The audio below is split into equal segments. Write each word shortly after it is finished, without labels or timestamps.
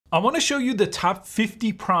I want to show you the top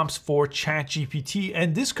 50 prompts for ChatGPT,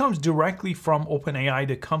 and this comes directly from OpenAI,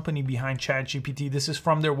 the company behind ChatGPT. This is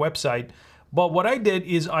from their website. But what I did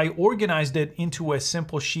is I organized it into a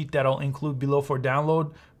simple sheet that I'll include below for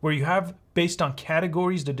download, where you have, based on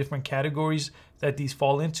categories, the different categories that these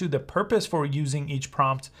fall into, the purpose for using each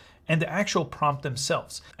prompt, and the actual prompt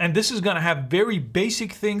themselves. And this is going to have very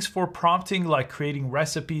basic things for prompting, like creating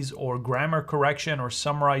recipes or grammar correction or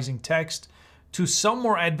summarizing text, to some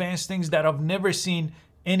more advanced things that I've never seen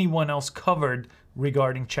anyone else covered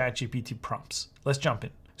regarding ChatGPT prompts. Let's jump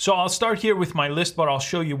in. So I'll start here with my list, but I'll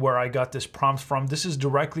show you where I got this prompt from. This is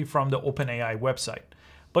directly from the OpenAI website.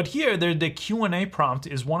 But here, the Q&A prompt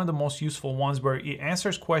is one of the most useful ones, where it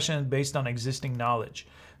answers questions based on existing knowledge.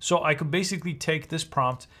 So I could basically take this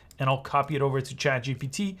prompt and I'll copy it over to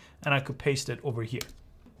ChatGPT and I could paste it over here.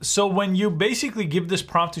 So when you basically give this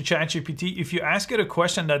prompt to ChatGPT, if you ask it a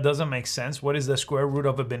question that doesn't make sense, what is the square root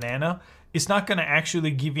of a banana? It's not going to actually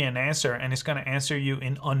give you an answer, and it's going to answer you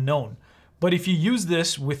in unknown. But if you use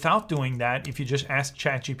this without doing that, if you just ask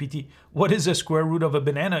ChatGPT, what is the square root of a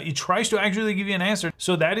banana? It tries to actually give you an answer.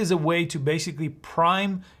 So that is a way to basically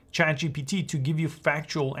prime ChatGPT to give you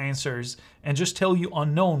factual answers and just tell you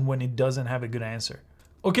unknown when it doesn't have a good answer.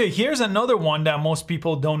 Okay, here's another one that most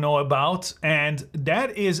people don't know about, and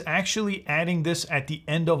that is actually adding this at the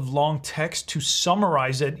end of long text to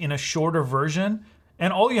summarize it in a shorter version.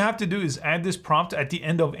 And all you have to do is add this prompt at the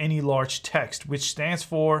end of any large text, which stands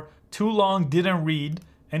for too long, didn't read.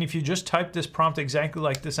 And if you just type this prompt exactly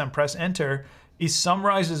like this and press enter, it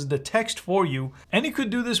summarizes the text for you. And you could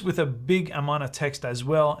do this with a big amount of text as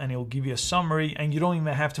well, and it'll give you a summary, and you don't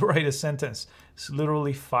even have to write a sentence. It's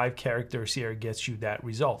literally 5 characters here, gets you that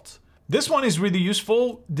result. This one is really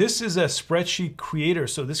useful. This is a spreadsheet creator.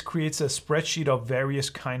 So this creates a spreadsheet of various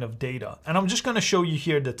kind of data. And I'm just gonna show you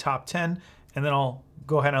here the top 10, and then I'll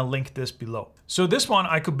go ahead and link this below. So this one,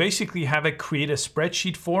 I could basically have it create a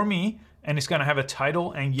spreadsheet for me, and it's gonna have a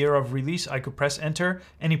title and year of release. I could press enter,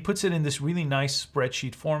 and it puts it in this really nice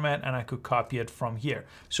spreadsheet format, and I could copy it from here.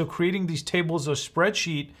 So creating these tables or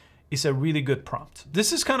spreadsheet is a really good prompt.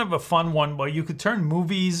 This is kind of a fun one, but you could turn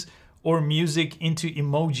movies or music into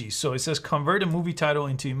emojis. So it says convert a movie title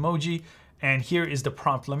into emoji, and here is the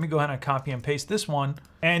prompt. Let me go ahead and copy and paste this one.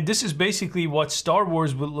 And this is basically what Star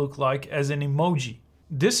Wars would look like as an emoji.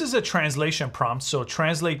 This is a translation prompt, so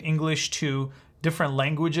translate English to different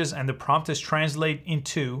languages, and the prompt is translate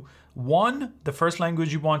into 1, the first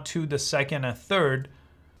language you want, 2, the second, and third.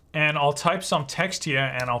 And I'll type some text here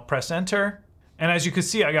and I'll press enter. And as you can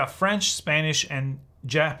see, I got French, Spanish, and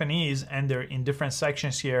Japanese, and they're in different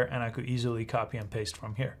sections here, and I could easily copy and paste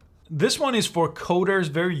from here. This one is for coders,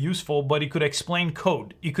 very useful, but it could explain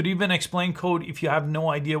code. It could even explain code if you have no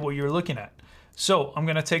idea what you're looking at. So I'm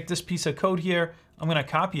gonna take this piece of code here, I'm gonna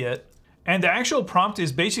copy it, and the actual prompt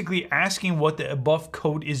is basically asking what the above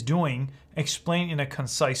code is doing, explained in a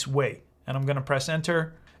concise way. And I'm gonna press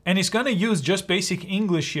enter. And it's gonna use just basic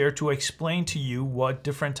English here to explain to you what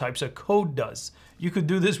different types of code does. You could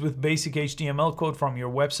do this with basic HTML code from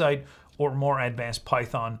your website, or more advanced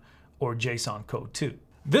Python or JSON code too.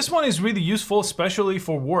 This one is really useful, especially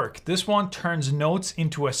for work. This one turns notes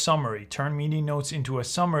into a summary, turn meeting notes into a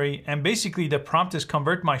summary. And basically the prompt is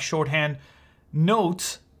convert my shorthand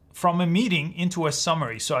notes from a meeting into a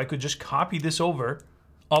summary. So I could just copy this over.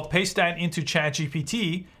 I'll paste that into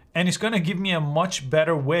ChatGPT, and it's gonna give me a much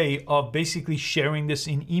better way of basically sharing this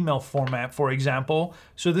in email format, for example.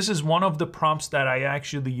 So this is one of the prompts that I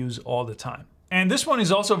actually use all the time. And this one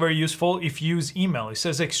is also very useful if you use email. It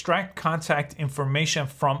says extract contact information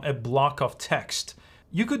from a block of text.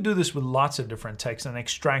 You could do this with lots of different text and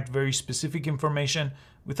extract very specific information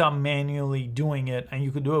without manually doing it. And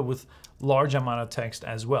you could do it with large amount of text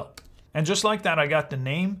as well. And just like that, I got the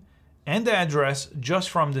name and the address just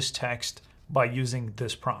from this text by using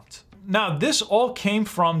this prompt. Now, this all came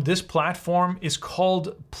from this platform. It's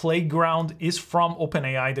called Playground. It's from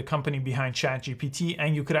OpenAI, the company behind ChatGPT,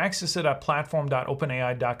 and you could access it at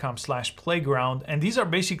platform.openai.com/playground. And these are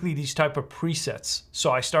basically these type of presets.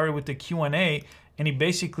 So I started with the Q&A, and it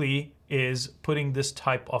basically is putting this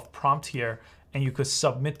type of prompt here, and you could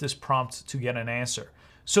submit this prompt to get an answer.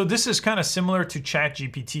 So this is kind of similar to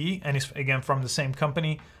ChatGPT, and it's again from the same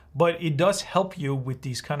company, but it does help you with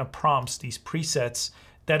these kind of prompts, these presets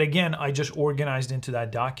that again, I just organized into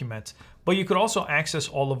that document. But you could also access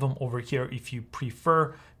all of them over here if you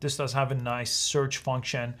prefer. This does have a nice search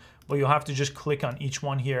function, but you'll have to just click on each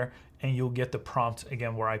one here and you'll get the prompt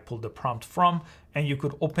again where I pulled the prompt from. And you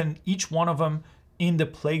could open each one of them in the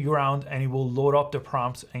Playground and it will load up the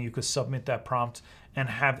prompt and you could submit that prompt and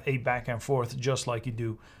have a back and forth just like you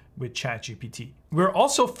do with ChatGPT. We're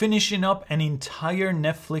also finishing up an entire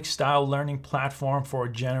Netflix-style learning platform for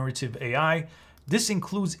generative AI. This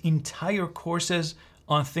includes entire courses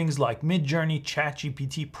on things like Midjourney,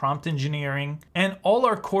 ChatGPT, prompt engineering, and all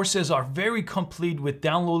our courses are very complete with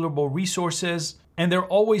downloadable resources, and they're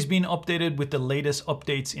always being updated with the latest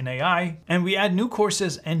updates in AI. And we add new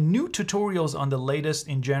courses and new tutorials on the latest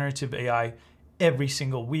in generative AI every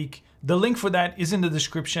single week. The link for that is in the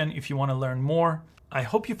description if you want to learn more. I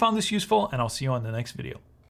hope you found this useful, and I'll see you on the next video.